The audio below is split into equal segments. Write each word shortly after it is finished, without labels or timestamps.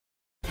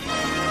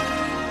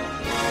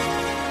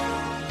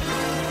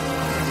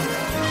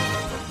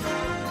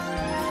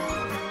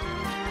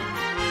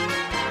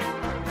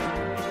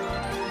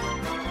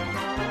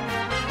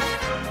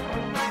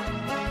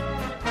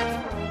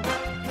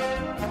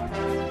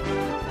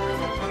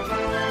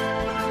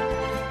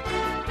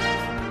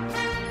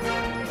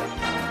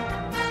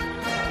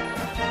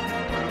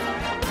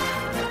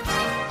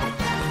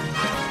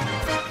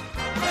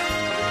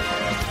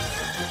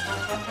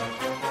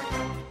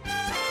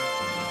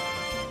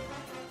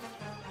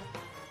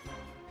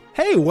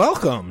Hey,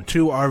 welcome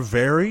to our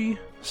very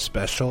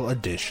special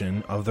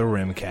edition of the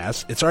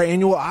Rimcast. It's our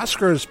annual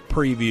Oscars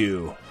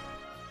preview.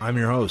 I'm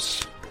your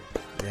host,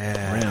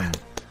 Rim.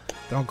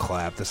 Don't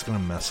clap. That's going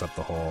to mess up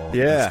the whole...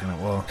 Yeah.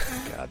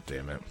 God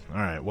damn it. All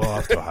right, well,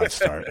 off to a hot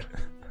start.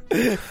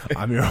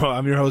 I'm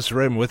your host,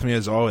 Rim. With me,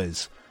 as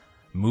always,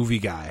 movie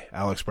guy,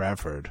 Alex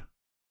Bradford.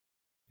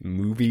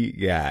 Movie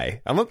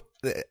guy. I'm a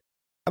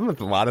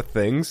lot of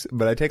things,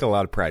 but I take a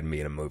lot of pride in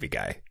being a movie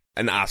guy.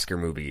 An Oscar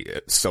movie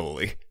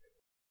solely.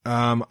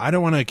 I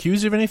don't want to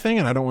accuse you of anything,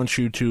 and I don't want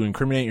you to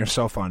incriminate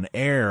yourself on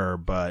air,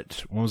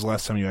 but when was the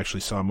last time you actually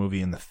saw a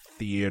movie in the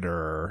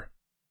theater?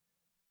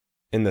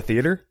 In the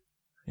theater?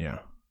 Yeah.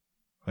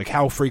 Like,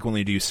 how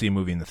frequently do you see a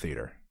movie in the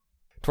theater?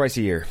 Twice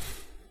a year.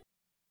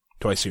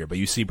 Twice a year, but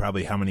you see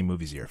probably how many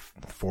movies a year?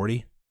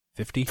 40?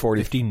 50?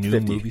 40, 50 new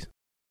 50. movies?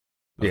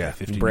 Okay, Yeah,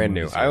 50 brand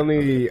new. I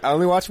only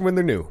watch them when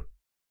they're new.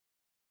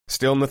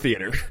 Still in the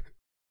theater.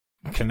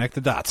 Connect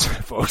the dots,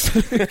 folks.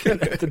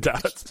 Connect the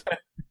dots.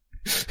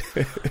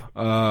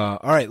 All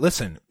right,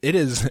 listen. It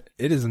is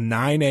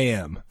 9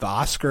 a.m. The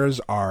Oscars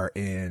are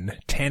in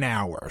 10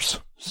 hours.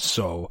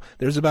 So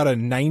there's about a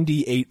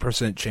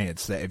 98%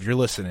 chance that if you're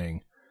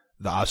listening,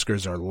 the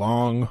Oscars are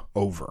long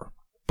over.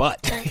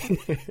 But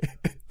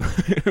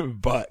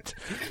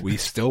we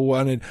still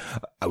wanted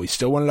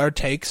our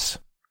takes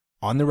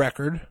on the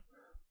record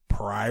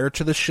prior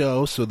to the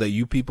show so that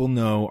you people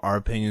know our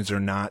opinions are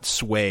not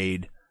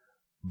swayed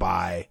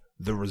by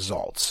the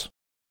results.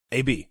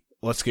 AB,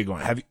 let's get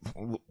going.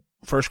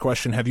 First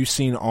question, have you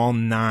seen all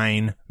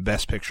 9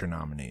 Best Picture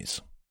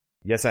nominees?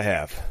 Yes, I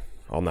have.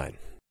 All 9.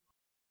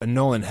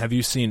 Nolan, have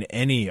you seen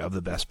any of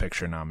the Best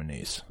Picture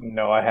nominees?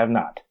 No, I have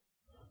not.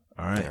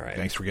 All right.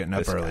 Thanks for getting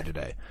up early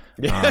today.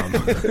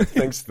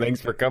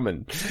 Thanks for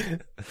coming.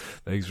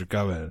 Thanks for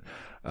coming.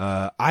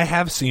 I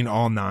have seen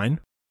all 9.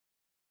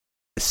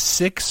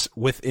 6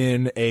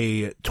 within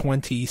a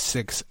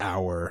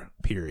 26-hour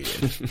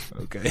period.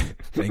 Okay.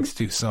 Thanks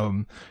to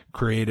some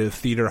creative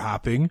theater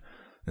hopping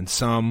and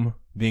some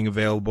being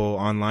available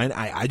online.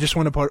 I just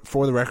want to put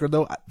for the record,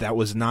 though, that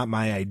was not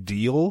my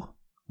ideal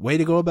way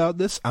to go about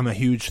this. I'm a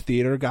huge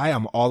theater guy.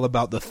 I'm all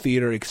about the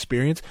theater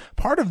experience.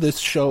 Part of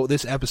this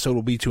episode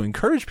will be to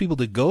encourage people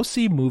to go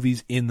see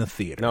movies in the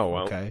theater. No,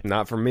 well, okay?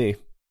 Not for me.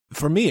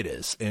 For me, it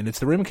is, and it's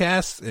the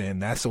Rimcast,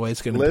 and that's the way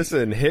it's going to be.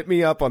 Listen, hit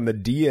me up on the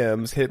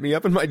DMs. Hit me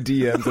up in my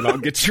DMs, and I'll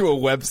get you a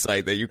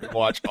website that you can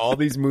watch all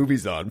these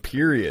movies on,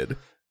 period.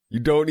 You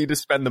don't need to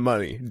spend the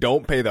money.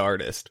 Don't pay the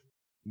artist.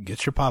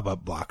 Get your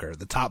pop-up blocker,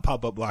 the top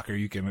pop-up blocker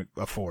you can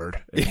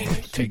afford.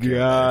 Take You're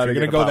going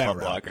to go that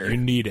route. You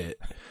need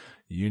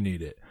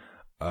it.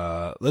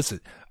 Listen,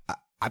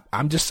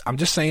 I'm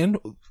just saying,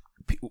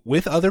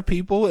 with other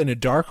people in a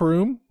dark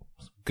room,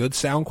 good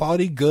sound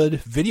quality, good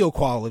video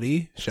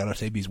quality. Shout out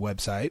to AB's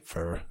website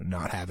for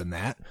not having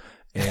that.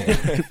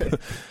 And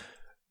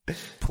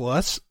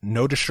plus,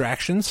 no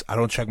distractions. I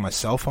don't check my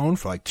cell phone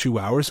for like 2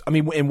 hours. I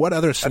mean, in what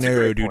other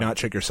scenario do you not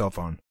check your cell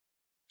phone?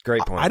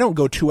 Great point. I don't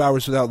go 2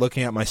 hours without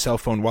looking at my cell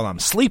phone while I'm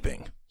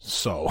sleeping.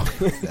 So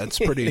that's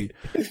pretty.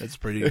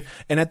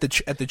 And at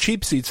the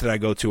cheap seats that I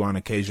go to on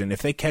occasion,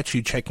 if they catch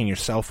you checking your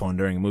cell phone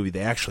during a movie,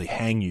 they actually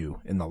hang you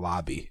in the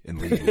lobby and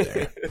leave you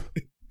there.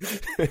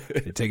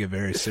 They take it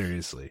very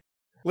seriously.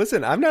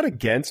 Listen, I'm not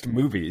against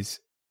movies,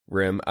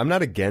 Rim. I'm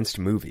not against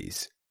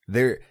movies.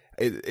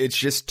 It's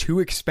just too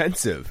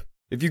expensive.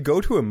 If you go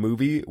to a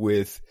movie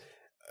with,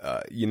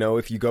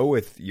 if you go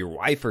with your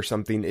wife or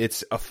something,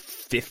 it's a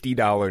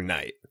 $50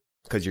 night.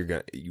 Because you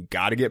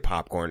gotta get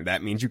popcorn.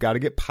 That means you gotta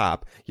get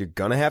pop. You're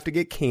gonna have to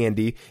get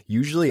candy.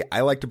 Usually,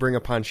 I like to bring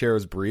a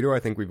Pancheros burrito. I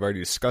think we've already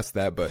discussed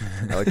that, but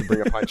I like to bring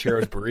a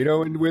Pancheros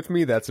burrito in with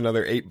me. That's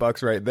another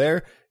 $8 right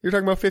there. You're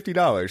talking about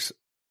 $50.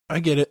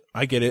 I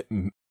get it.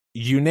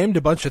 You named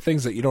a bunch of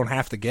things that you don't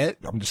have to get.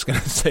 I'm just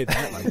gonna say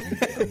that,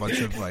 like a bunch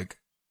of like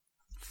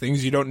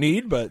things you don't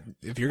need. But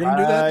if you're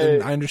gonna do that,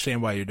 then I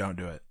understand why you don't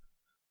do it.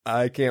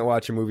 I can't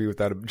watch a movie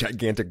without a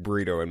gigantic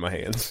burrito in my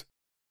hands.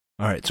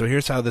 All right, so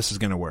here's how this is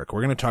going to work.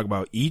 We're going to talk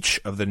about each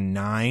of the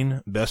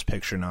 9 Best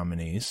Picture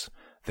nominees.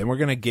 Then we're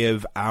going to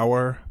give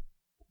our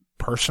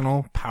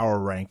personal power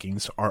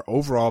rankings, our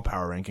overall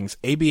power rankings.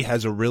 AB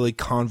has a really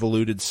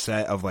convoluted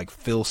set of like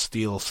Phil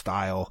Steele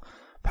style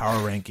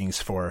power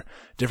rankings for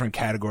different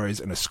categories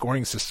and a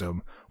scoring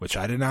system, which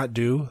I did not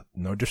do.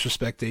 No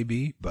disrespect,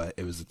 AB, but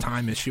it was a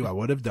time issue. I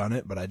would have done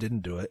it, but I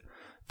didn't do it.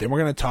 Then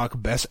we're going to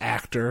talk Best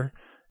Actor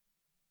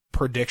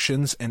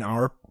predictions and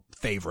our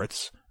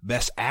favorites.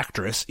 Best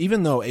Actress,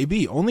 even though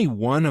AB, only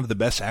one of the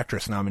Best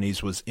Actress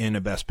nominees was in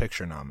a Best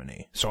Picture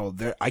nominee. So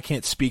I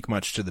can't speak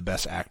much to the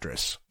Best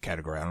Actress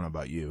category. I don't know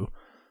about you.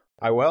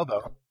 I will,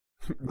 though.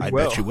 I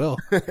bet you will.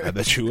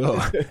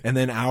 And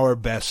then our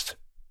Best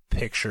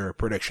Picture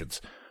predictions.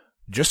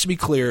 Just to be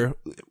clear,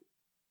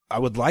 I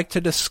would like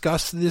to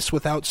discuss this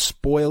without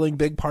spoiling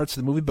big parts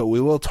of the movie, but we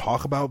will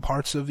talk about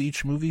parts of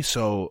each movie.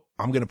 So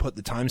I'm going to put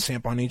the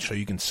timestamp on each so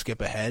you can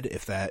skip ahead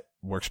if that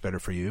works better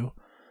for you.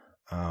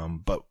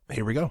 But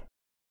here we go.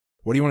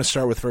 What do you want to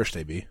start with first,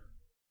 AB?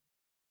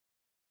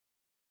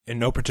 In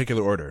no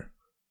particular order.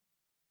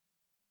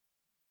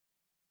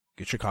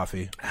 Get your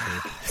coffee.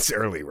 It's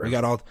early, right? We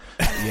got all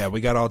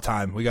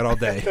time. We got all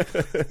day.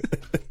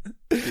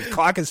 The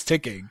clock is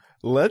ticking.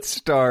 Let's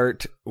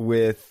start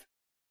with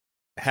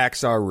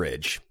Hacksaw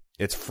Ridge.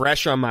 It's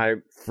fresh on my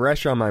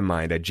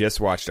mind. I just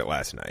watched it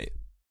last night.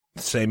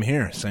 Same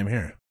here.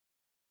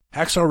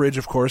 Hacksaw Ridge,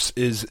 of course,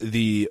 is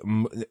the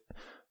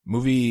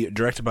movie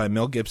directed by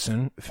Mel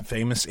Gibson,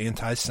 famous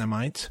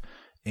anti-Semite,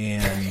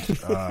 and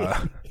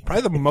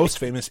probably the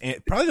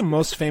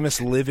most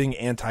famous living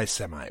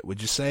anti-Semite.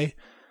 Would you say?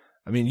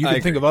 I mean, you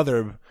can think of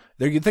other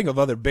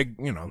big,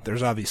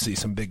 there's obviously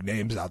some big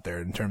names out there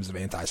in terms of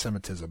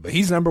anti-Semitism, but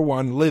he's number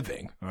one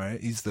living. All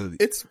right, he's the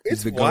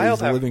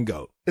living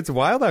goat. It's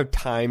wild how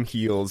time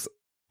heals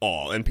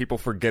all, and people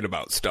forget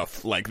about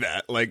stuff like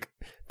that. Like,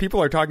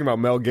 people are talking about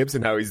Mel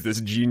Gibson, how he's this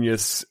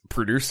genius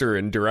producer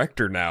and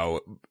director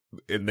now,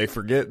 and they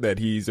forget that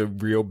he's a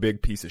real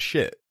big piece of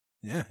shit.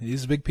 Yeah,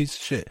 he's a big piece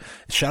of shit.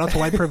 Shout out to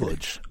white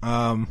privilege.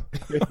 All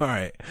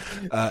right.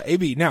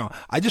 AB, now,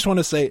 I just want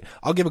to say,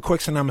 I'll give a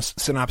quick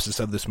synopsis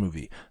of this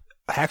movie.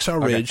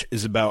 Hacksaw Ridge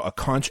is about a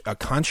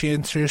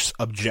conscientious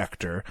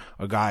objector,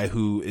 a guy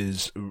who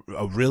is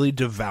a really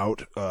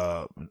devout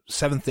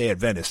Seventh-day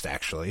Adventist,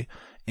 actually,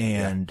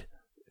 and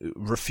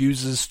not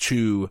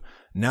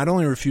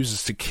only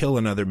refuses to kill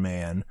another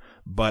man,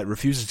 but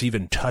refuses to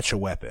even touch a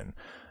weapon.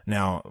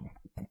 Now,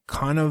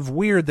 kind of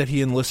weird that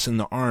he enlists in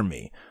the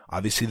army.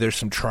 Obviously, there's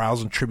some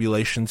trials and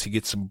tribulations. He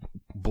gets some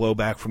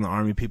blowback from the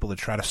army people that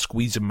try to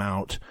squeeze him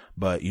out,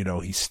 but,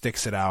 he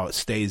sticks it out,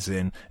 stays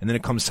in, and then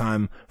it comes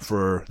time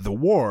for the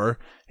war,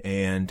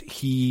 and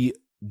he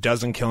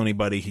doesn't kill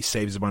anybody. He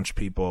saves a bunch of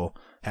people.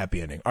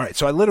 Happy ending. All right,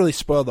 so I literally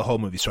spoiled the whole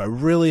movie, so I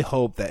really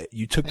hope that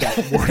you took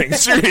that warning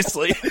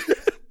seriously.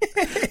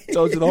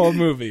 Told you the whole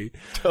movie.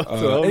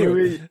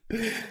 Anyway.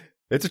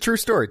 It's a true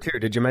story, too.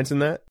 Did you mention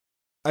that?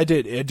 I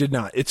did. It did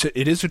not.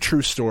 It is a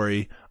true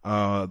story.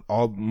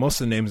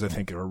 Most of the names I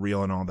think are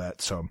real and all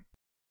that. So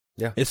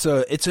yeah, it's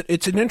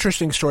an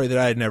interesting story that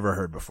I had never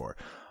heard before.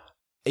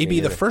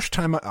 AB, the first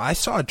time I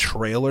saw a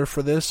trailer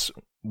for this,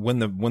 when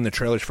the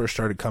trailers first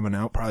started coming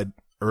out, probably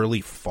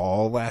early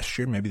fall last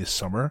year, maybe this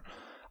summer,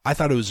 I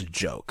thought it was a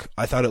joke.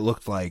 I thought it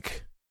looked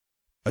like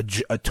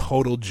a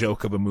total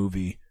joke of a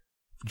movie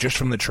just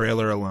from the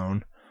trailer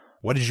alone.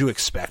 What did you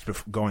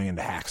expect going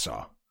into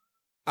Hacksaw?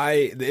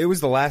 It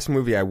was the last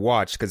movie I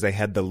watched because I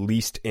had the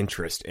least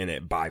interest in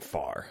it by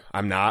far.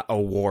 I'm not a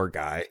war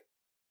guy.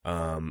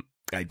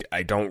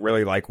 I don't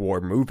really like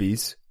war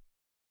movies.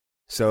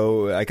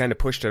 So I kind of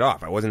pushed it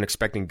off. I wasn't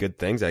expecting good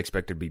things. I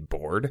expected to be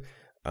bored.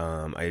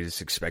 I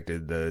just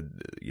expected the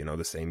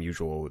same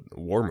usual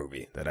war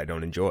movie that I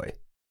don't enjoy.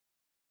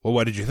 Well,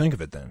 what did you think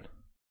of it then?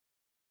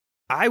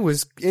 I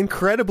was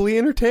incredibly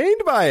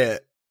entertained by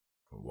it.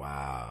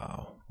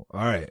 Wow.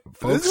 All right,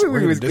 folks,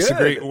 we're going to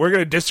disagree. We're going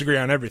to disagree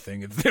on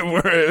everything.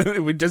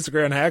 We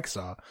disagree on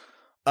Hacksaw.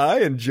 I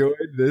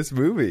enjoyed this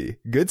movie.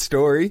 Good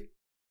story,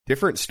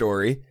 different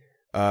story,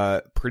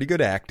 pretty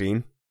good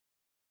acting,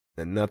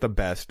 and not the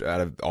best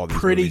out of all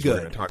these movies we're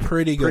going to talk about.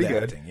 Pretty good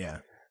acting, yeah.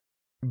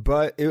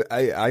 But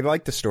I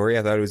liked the story.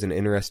 I thought it was an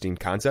interesting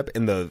concept,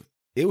 and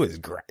it was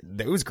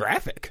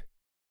graphic.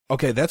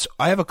 Okay,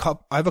 I have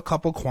a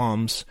couple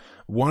qualms.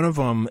 One of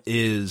them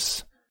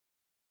is,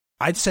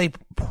 I'd say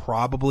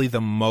probably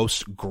the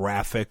most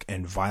graphic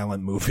and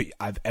violent movie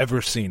I've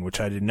ever seen, which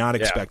I did not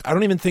expect. I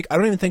don't even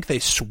think they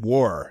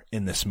swore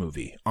in this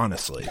movie,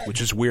 honestly,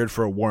 which is weird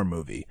for a war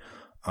movie.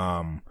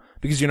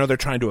 Because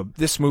they're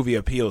this movie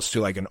appeals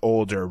to like an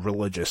older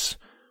religious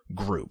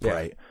group,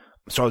 right?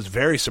 So I was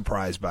very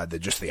surprised by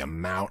the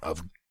amount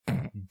of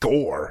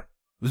gore.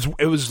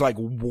 It was like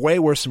way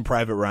worse than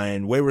Private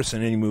Ryan, way worse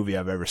than any movie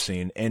I've ever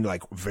seen, and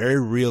like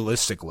very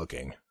realistic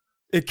looking.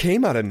 It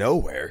came out of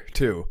nowhere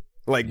too.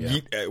 Like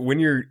when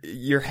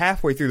you're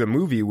halfway through the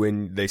movie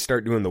when they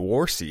start doing the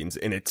war scenes,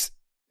 and it's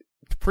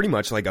pretty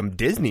much like a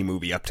Disney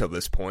movie up till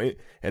this point,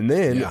 and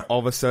then all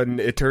of a sudden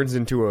it turns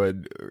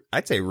into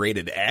I'd say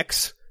rated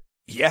X.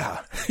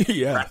 Yeah,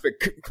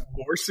 graphic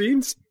war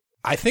scenes.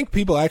 I think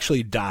people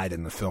actually died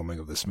in the filming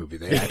of this movie.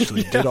 They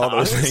actually did all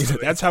those things.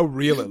 That's how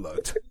real it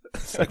looked.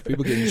 It's like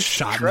people getting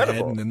shot in the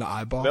head and in the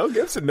eyeball. Mel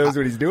Gibson knows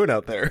what he's doing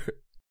out there.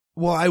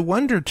 Well, I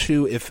wonder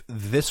too if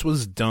this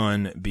was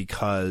done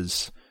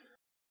because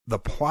the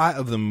plot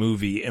of the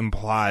movie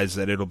implies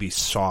that it'll be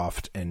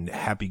soft and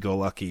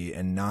happy-go-lucky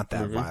and not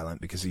that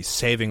violent because he's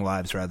saving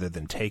lives rather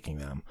than taking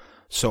them.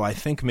 So I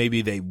think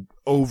maybe they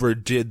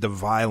overdid the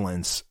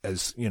violence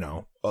as,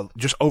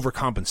 just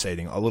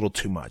overcompensating a little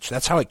too much.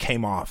 That's how it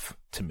came off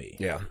to me.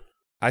 Yeah.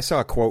 I saw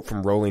a quote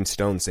from Rolling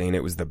Stone saying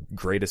it was the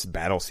greatest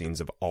battle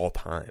scenes of all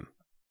time.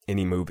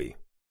 Any movie.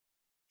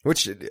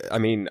 Which, I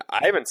mean,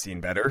 I haven't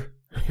seen better.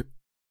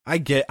 I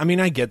get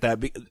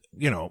that,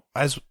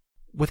 as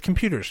with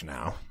computers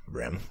now,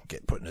 Rim,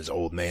 putting his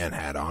old man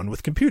hat on,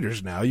 with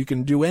computers now, you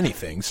can do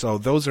anything. So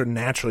those are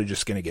naturally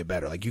just going to get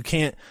better. Like you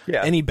can't,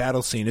 any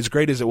battle scene, as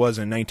great as it was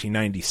in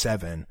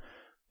 1997,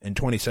 in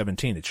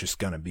 2017, it's just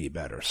going to be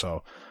better.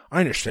 So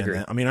I understand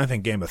that. I mean, I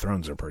think Game of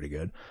Thrones are pretty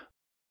good.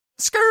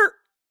 Skirt!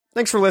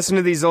 Thanks for listening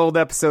to these old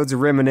episodes of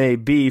Rim and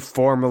AB,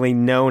 formerly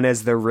known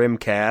as the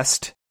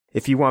Rimcast.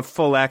 If you want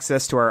full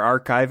access to our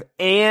archive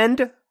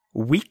and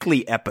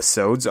weekly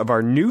episodes of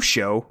our new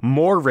show,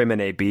 More Rim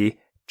and AB,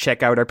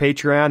 check out our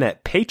Patreon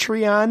at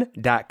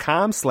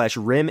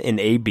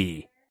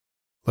patreon.com/rimandab.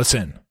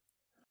 Listen,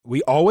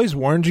 we always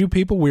warned you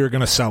people we were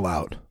going to sell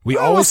out. We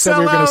always said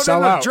we were going to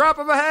sell out. Drop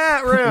of a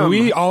hat, Rim.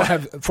 We all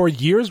have, for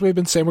years, we've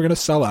been saying we're going to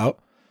sell out.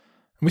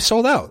 And we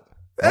sold out.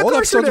 Old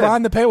episodes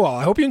behind the paywall.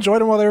 I hope you enjoyed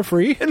them while they were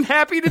free. And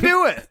happy to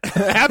do it.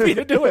 Happy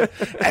to do it.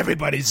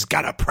 Everybody's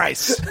got a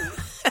price.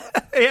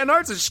 And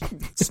ours is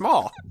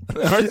small.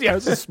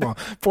 Ours is small.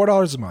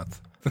 $4 a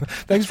month.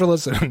 Thanks for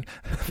listening.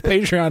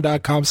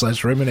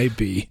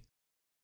 Patreon.com/rimandab.